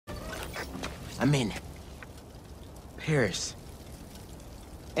I'm in. Paris.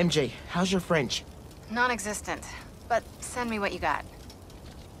 MJ, how's your French? Non-existent, but send me what you got.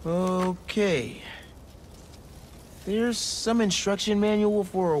 Okay. There's some instruction manual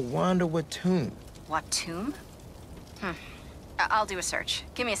for a wand of Watum. Watum? I'll do a search.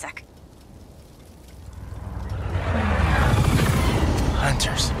 Give me a sec.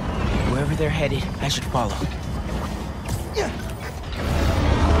 Hunters. Wherever they're headed, I should follow.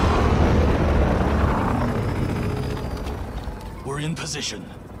 We're in position.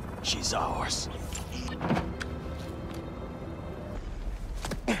 She's ours.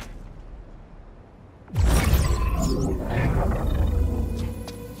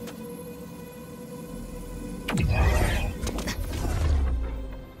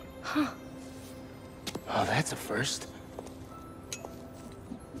 Oh, that's a first.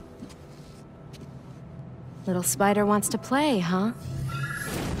 Little spider wants to play, huh?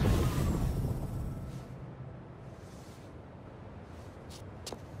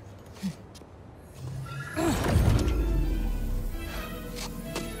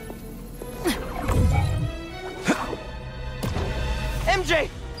 MJ!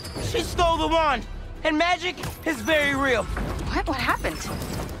 She stole the wand! And magic is very real. What? What happened?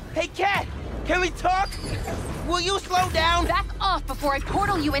 Hey, Cat! Can we talk? Will you slow down? Back off before I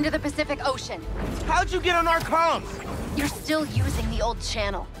portal you into the Pacific Ocean. How'd you get on our columns? You're still using the old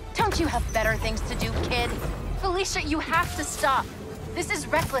channel. Don't you have better things to do, kid? Felicia, you have to stop. This is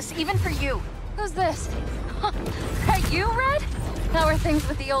reckless, even for you. Who's this? That you, Red? How are things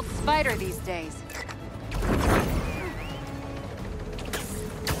with the old spider these days?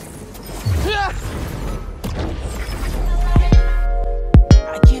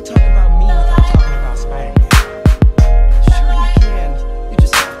 I can't talk about me without talking about Spider-Man. Sure you can. You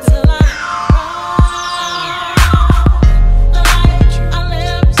just have to...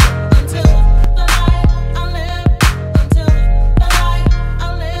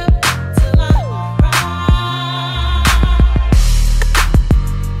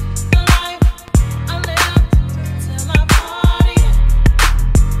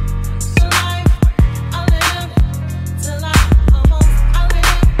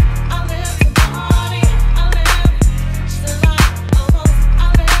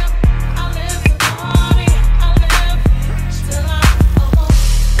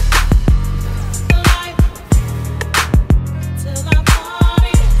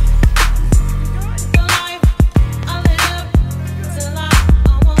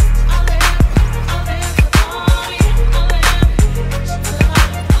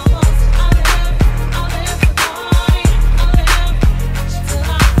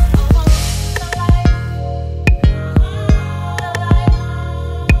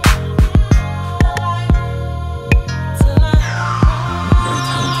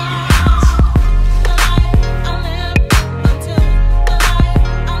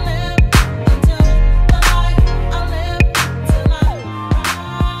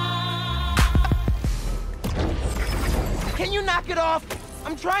 Can you knock it off?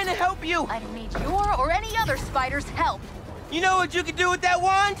 I'm trying to help you. I don't need your or any other spider's help. You know what you can do with that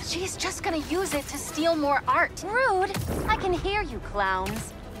wand? She's just gonna use it to steal more art. Rude. I can hear you,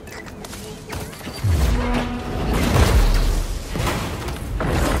 clowns.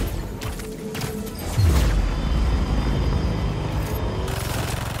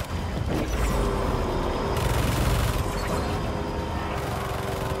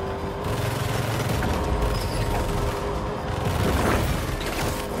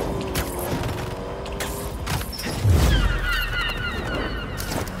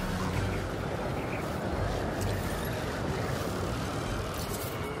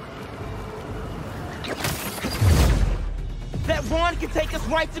 That wand can take us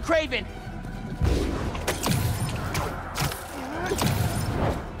right to Craven.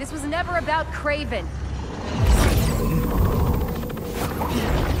 This was never about Craven.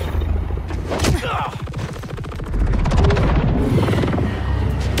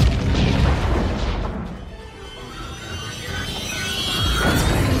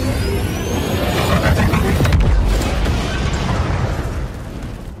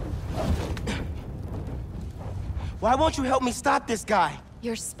 Why won't you help me stop this guy?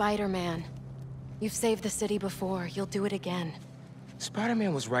 You're Spider-Man. You've saved the city before. You'll do it again.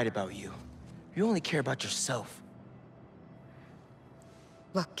 Spider-Man was right about you. You only care about yourself.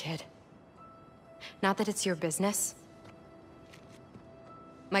 Look, kid. Not that it's your business.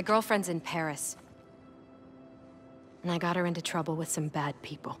 My girlfriend's in Paris. And I got her into trouble with some bad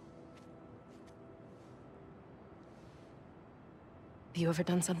people. Have you ever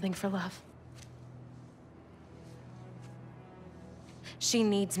done something for love? She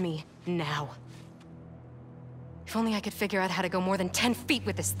needs me now. If only I could figure out how to go more than 10 feet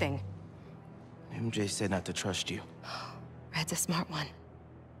with this thing. MJ said not to trust you. Red's a smart one.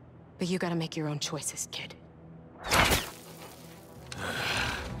 But you gotta make your own choices, kid.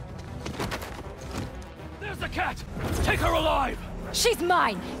 There's the cat! Take her alive! She's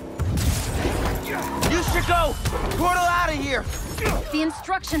mine! You should go! Portal out of here! The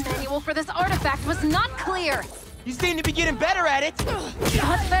instruction manual for this artifact was not clear. You seem to be getting better at it!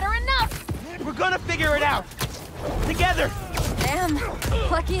 Not better enough. We're gonna figure it out! Together! Damn,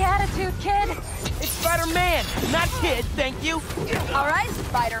 lucky attitude, kid. It's Spider-Man, not kid, thank you! All right,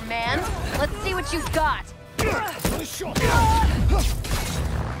 Spider-Man. Let's see what you've got.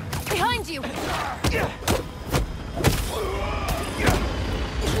 Behind you!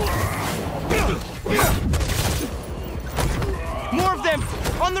 More of them!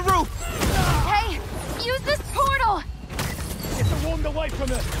 On the roof! Hey, use this portal! Get the wound away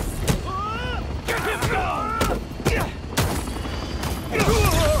from it! Get him down!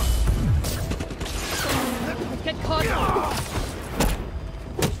 Get caught.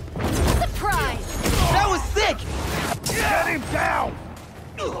 Surprise! That was sick! Get him down!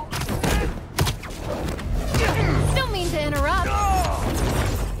 Don't mean to interrupt.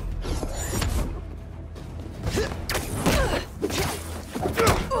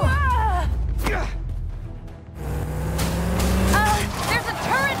 There's a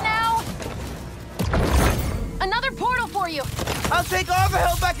turret now! Another portal for you! I'll take all the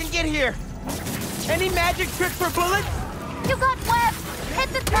help I can get here! Any magic tricks for bullets? You got webs! Hit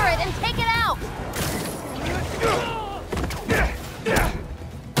the turret and take it out!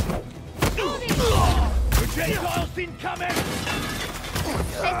 Projectile seen coming!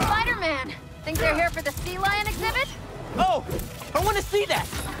 Hey, Spider-Man! Think they're here for the sea lion exhibit? Oh, I want to see that!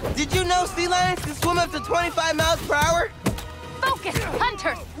 Did you know sea lions can swim up to 25 miles per hour? Focus!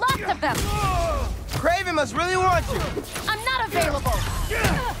 Hunters! Lots of them! Craven must really want you! I'm not available!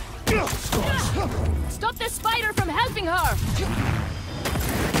 Stop this spider from helping her!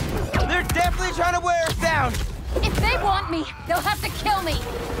 They're definitely trying to wear us down! If they want me, they'll have to kill me!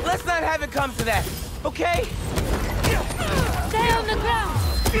 Let's not have it come to that, okay? Stay on the ground!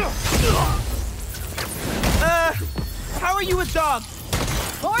 How are you with dogs?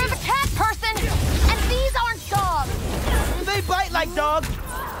 More of a cat person! And these aren't dogs! They bite like dogs!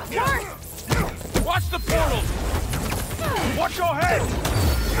 Worse! Watch the portal! Watch your head!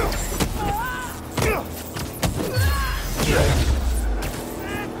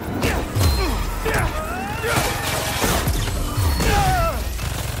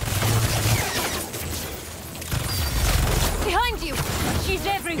 Behind you! She's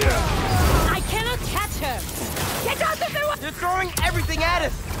everywhere! I cannot catch her! Get out of the way! They're throwing everything at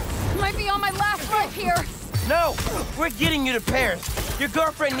us! Might be on my last rope here! No! We're getting you to Paris! Your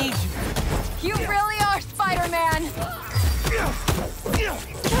girlfriend needs you! You really are Spider-Man!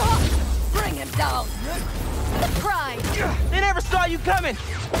 Bring him down! Surprise! They never saw you coming!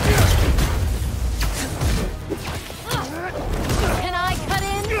 Can I cut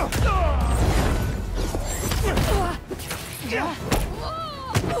in?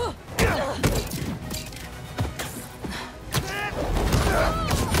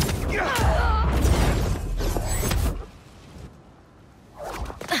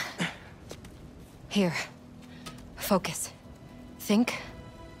 Here. Focus. Think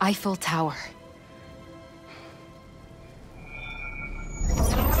Eiffel Tower.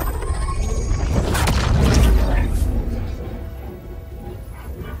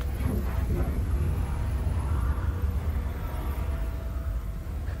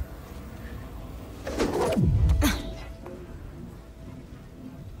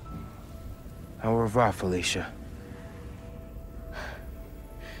 Au revoir, Felicia.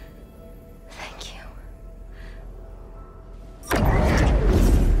 Thank you.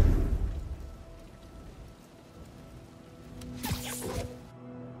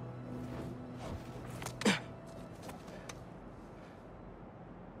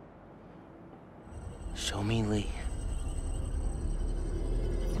 Show me Lee.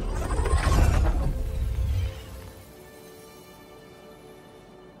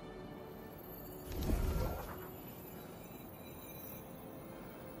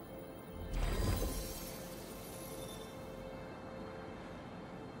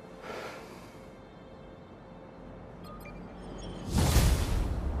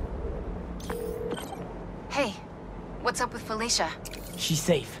 Hey, what's up with Felicia? She's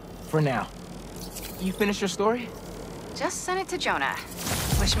safe, for now. You finished your story? Just sent it to Jonah.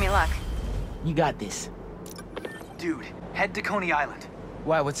 Wish me luck. You got this. Dude, head to Coney Island.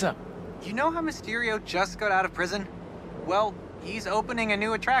 Why, what's up? You know how Mysterio just got out of prison? Well, he's opening a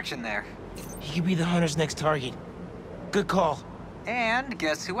new attraction there. He could be the Hunter's next target. Good call. And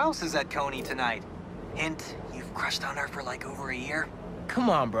guess who else is at Coney tonight? Hint, you've crushed on her for like over a year. Come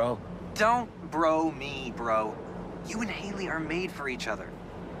on, bro. Don't bro me, bro. You and Haley are made for each other.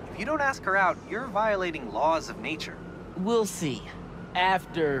 If you don't ask her out, you're violating laws of nature. We'll see.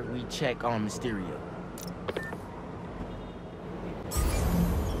 After we check on Mysterio.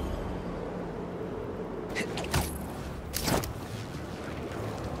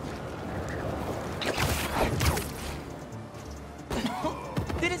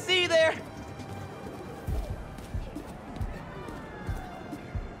 Didn't see you there!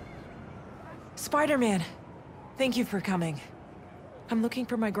 Spider-Man, thank you for coming. I'm looking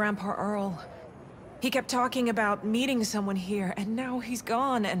for my Grandpa Earl. He kept talking about meeting someone here, and now he's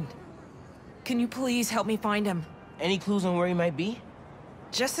gone, and... Can you please help me find him? Any clues on where he might be?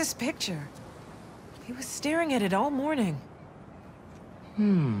 Just this picture. He was staring at it all morning.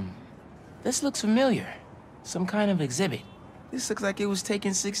 This looks familiar. Some kind of exhibit. This looks like it was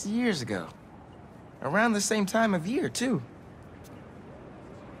taken 60 years ago. Around the same time of year, too.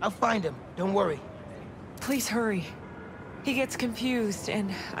 I'll find him, don't worry. Please hurry. He gets confused,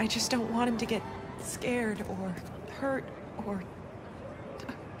 and I just don't want him to get scared or hurt or...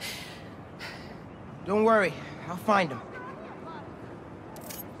 Don't worry, I'll find him.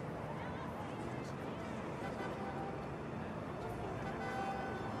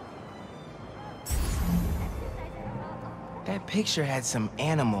 That picture had some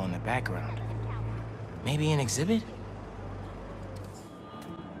animal in the background. Maybe an exhibit?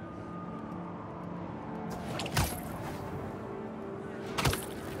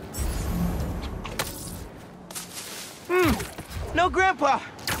 No Grandpa!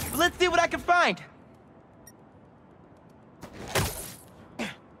 But let's see what I can find!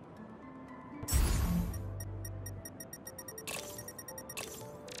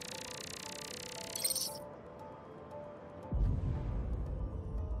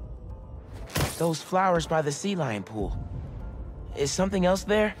 Those flowers by the sea lion pool. Is something else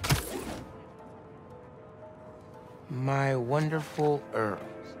there? My wonderful Earl.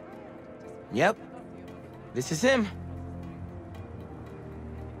 Yep, this is him.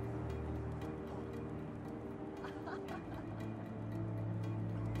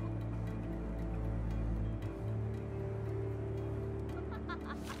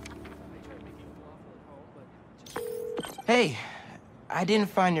 Hey, I didn't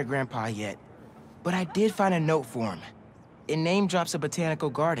find your grandpa yet, but I did find a note for him. It name drops a botanical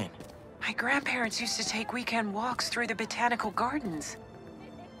garden. My grandparents used to take weekend walks through the botanical gardens.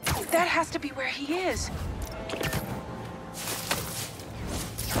 That has to be where he is.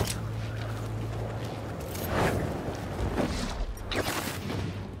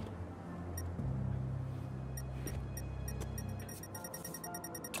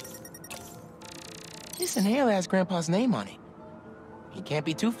 This inhaler has Grandpa's name on it. He can't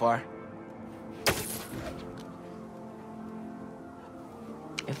be too far.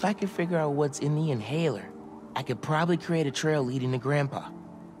 If I could figure out what's in the inhaler, I could probably create a trail leading to Grandpa.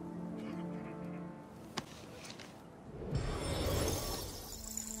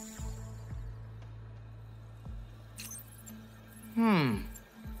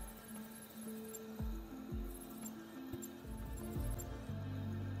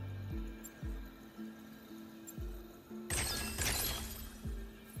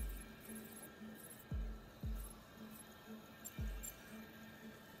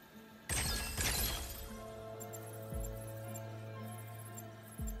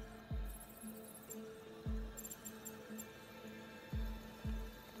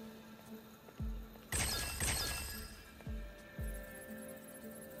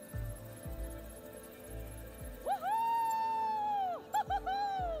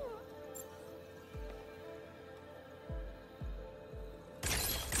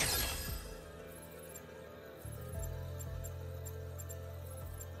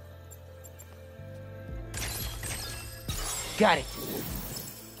 Got it.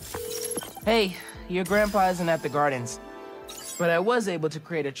 Hey, your grandpa isn't at the gardens, but I was able to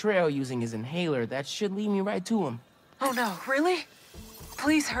create a trail using his inhaler that should lead me right to him. Oh no, really?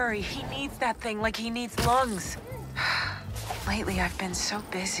 Please hurry. He needs that thing like he needs lungs. Lately, I've been so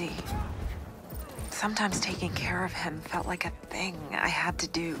busy. Sometimes taking care of him felt like a thing I had to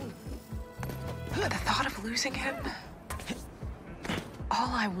do. But the thought of losing him... All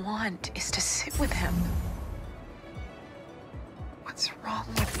I want is to sit with him. What's wrong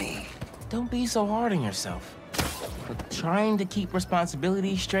with me? Don't be so hard on yourself. But trying to keep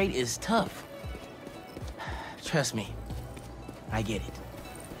responsibilities straight is tough. Trust me, I get it.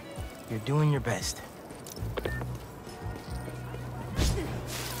 You're doing your best.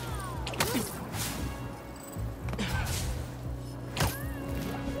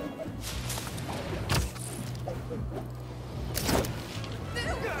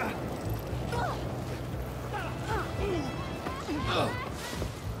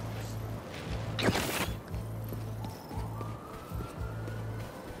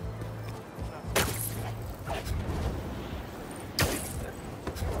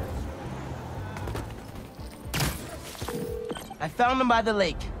 Found him by the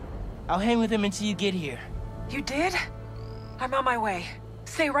lake. I'll hang with him until you get here. You did? I'm on my way.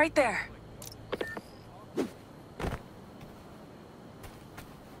 Stay right there.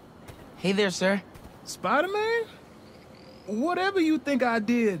 Hey there, sir. Spider-Man? Whatever you think I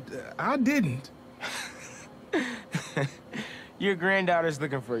did, I didn't. Your granddaughter's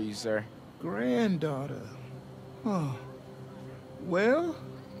looking for you, sir. Granddaughter. Oh. Well,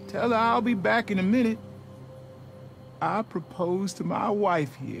 tell her I'll be back in a minute. I proposed to my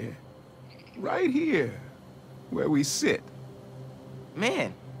wife here. Right here, where we sit.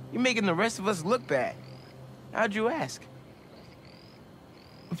 Man, you're making the rest of us look bad. How'd you ask?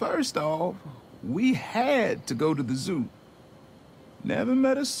 First off, we had to go to the zoo. Never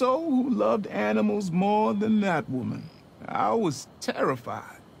met a soul who loved animals more than that woman. I was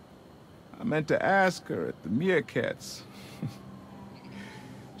terrified. I meant to ask her at the meerkats.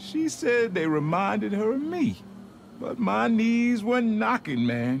 She said they reminded her of me, but my knees were knocking,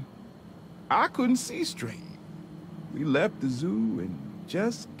 man. I couldn't see straight. We left the zoo and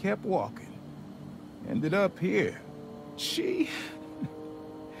just kept walking. Ended up here. She...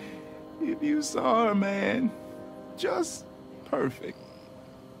 If you saw her, man, just perfect.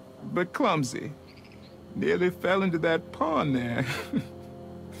 But clumsy. Nearly fell into that pond there.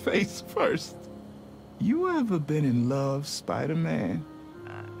 Face first. You ever been in love, Spider-Man?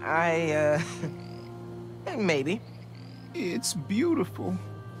 Maybe. It's beautiful.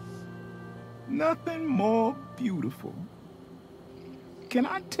 Nothing more beautiful. Can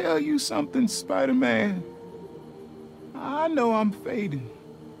I tell you something, Spider-Man? I know I'm fading.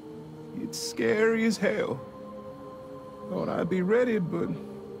 It's scary as hell. Thought I'd be ready, but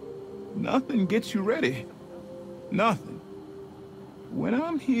nothing gets you ready. Nothing. When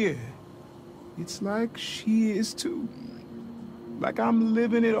I'm here, it's like she is too. Like I'm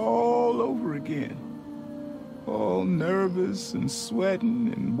living it all over again. All nervous and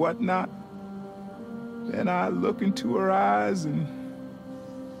sweating and whatnot. Then I look into her eyes and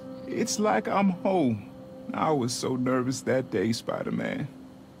it's like I'm home. I was so nervous that day, Spider-Man.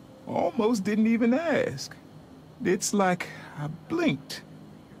 Almost didn't even ask. It's like I blinked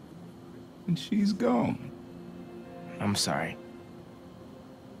and she's gone. I'm sorry.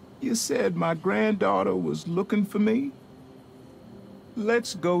 You said my granddaughter was looking for me?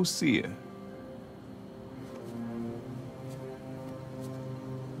 Let's go see her.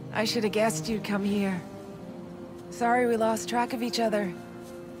 I should have guessed you'd come here. Sorry we lost track of each other.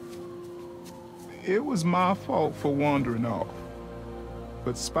 It was my fault for wandering off.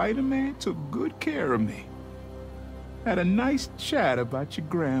 But Spider-Man took good care of me. Had a nice chat about your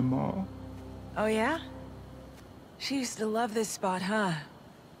grandma. Oh yeah? She used to love this spot, huh?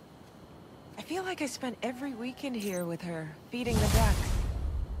 I feel like I spent every weekend here with her, feeding the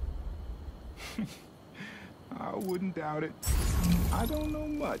ducks. I wouldn't doubt it. I don't know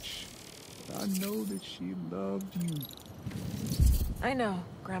much, but I know that she loved you. I know,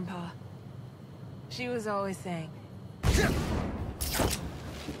 Grandpa. She was always saying.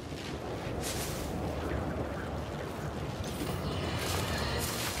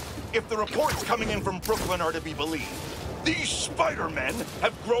 If the reports coming in from Brooklyn are to be believed, these Spider-Men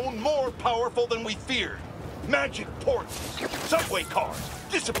have grown more powerful than we feared. Magic portals, subway cars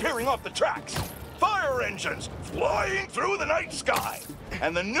disappearing off the tracks, fire engines flying through the night sky,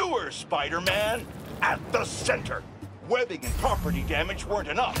 and the newer Spider-Man at the center. Webbing and property damage weren't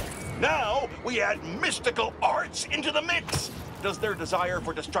enough. Now we add mystical arts into the mix. Does their desire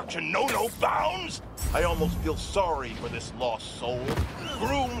for destruction know no bounds? I almost feel sorry for this lost soul,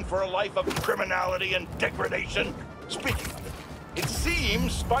 groomed for a life of criminality and degradation. Speaking of it, it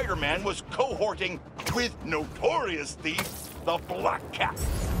seems Spider-Man was cohorting with notorious thief, the Black Cat.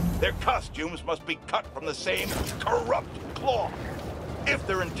 Their costumes must be cut from the same corrupt cloth. If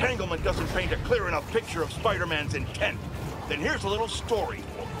their entanglement doesn't paint a clear enough picture of Spider-Man's intent, then here's a little story.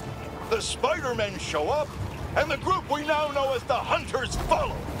 The Spider-Men show up, and the group we now know as the Hunters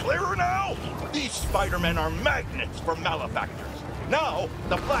follow. Clearer now? These Spider-Men are magnets for malefactors. Now,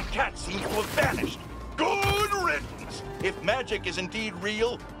 the Black Cat seems to have vanished. Good riddance! If magic is indeed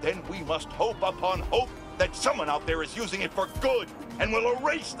real, then we must hope upon hope that someone out there is using it for good and will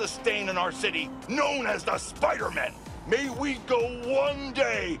erase the stain in our city known as the Spider-Men. May we go one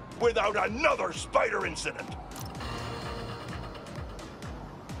day without another spider incident.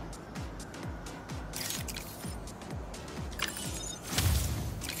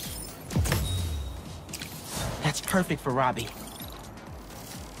 That's perfect for Robbie.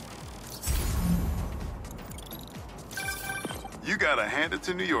 You gotta hand it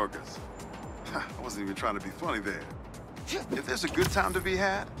to New Yorkers. I wasn't even trying to be funny there. If there's a good time to be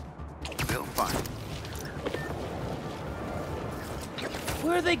had, they'll find it.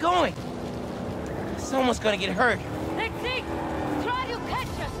 Where are they going? Someone's gonna get hurt. Let's see! Try to catch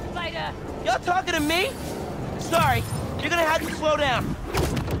us, Spider! Y'all talking to me? Sorry, you're gonna have to slow down.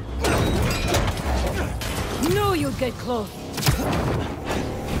 Knew you'd get close.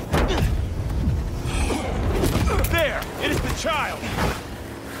 There! It is the child!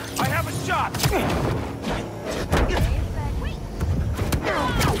 I have a shot!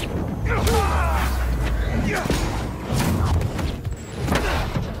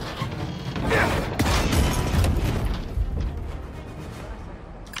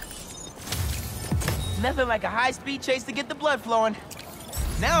 Nothing like a high-speed chase to get the blood flowing.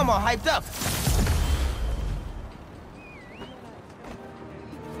 Now I'm all hyped up.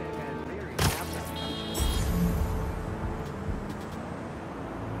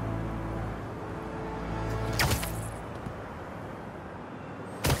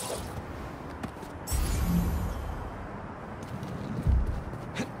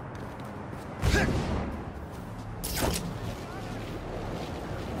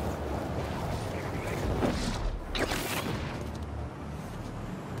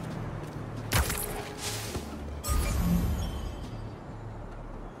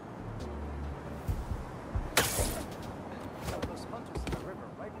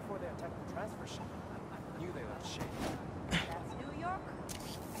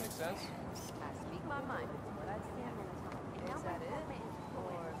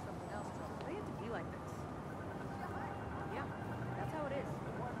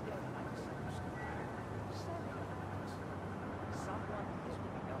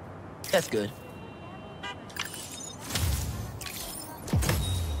 That's good.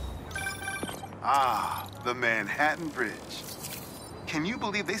 Ah, the Manhattan Bridge. Can you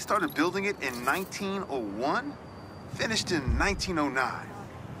believe they started building it in 1901? Finished in 1909.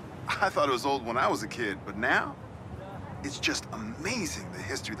 I thought it was old when I was a kid, but now? It's just amazing the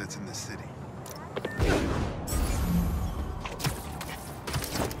history that's in this city.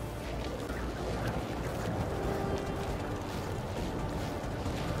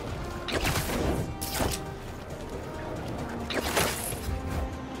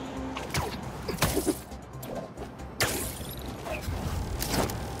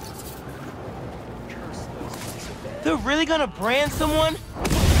 They're really gonna brand someone?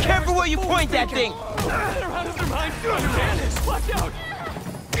 Careful where you point that thing! They're out of their minds! Janice, watch out!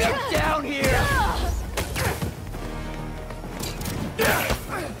 Get down here!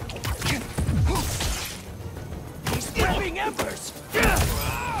 He's grabbing embers!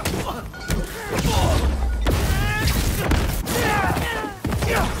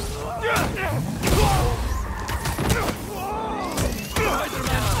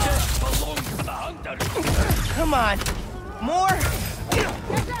 Come on! More?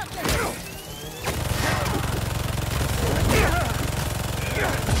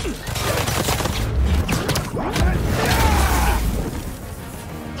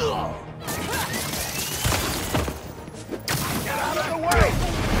 Get out of the way!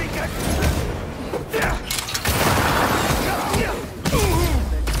 Bring him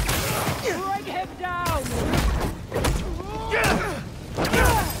down!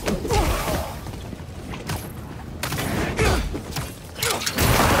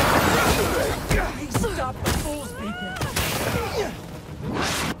 Stop the fool speaking!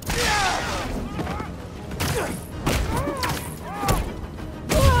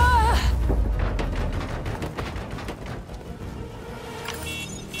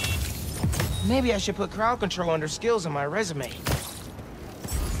 Maybe I should put crowd control under skills on my resume.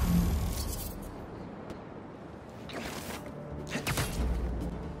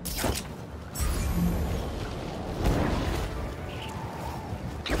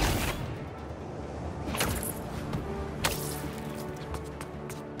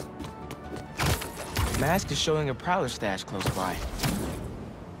 Mask is showing a prowler stash close by.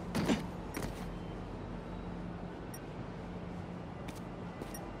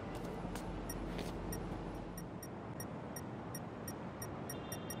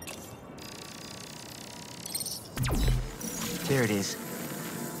 There it is.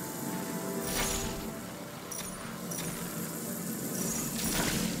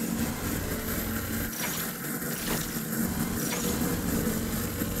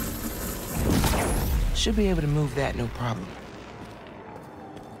 Should be able to move that, no problem.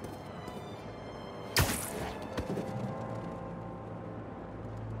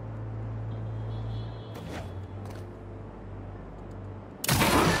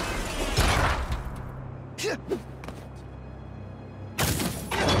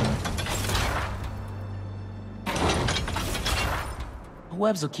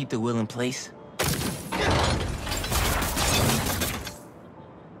 Webs will keep the wheel in place.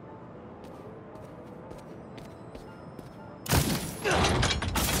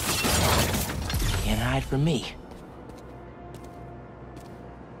 hide from me.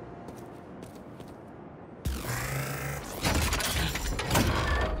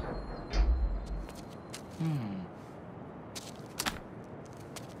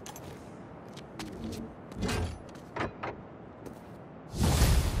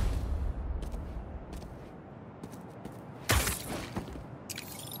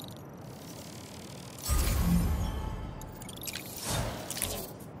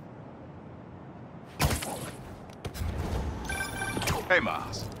 Hey,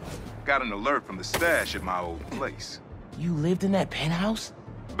 Miles. Got an alert from the stash at my old place. You lived in that penthouse?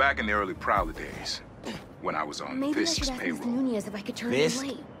 Back in the early Prowler days, when I was on Fisk's payroll. If I could turn Fisk? him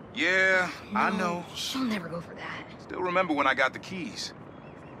late. Yeah, I know. She'll never go for that. Still remember when I got the keys.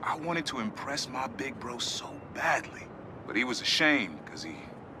 I wanted to impress my big bro so badly. But he was ashamed because he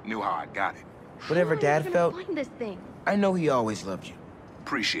knew how I got it. Whatever How Dad am I felt, gonna find this thing? I know he always loved you.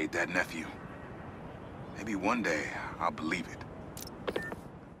 Appreciate that, nephew. Maybe one day I'll believe it.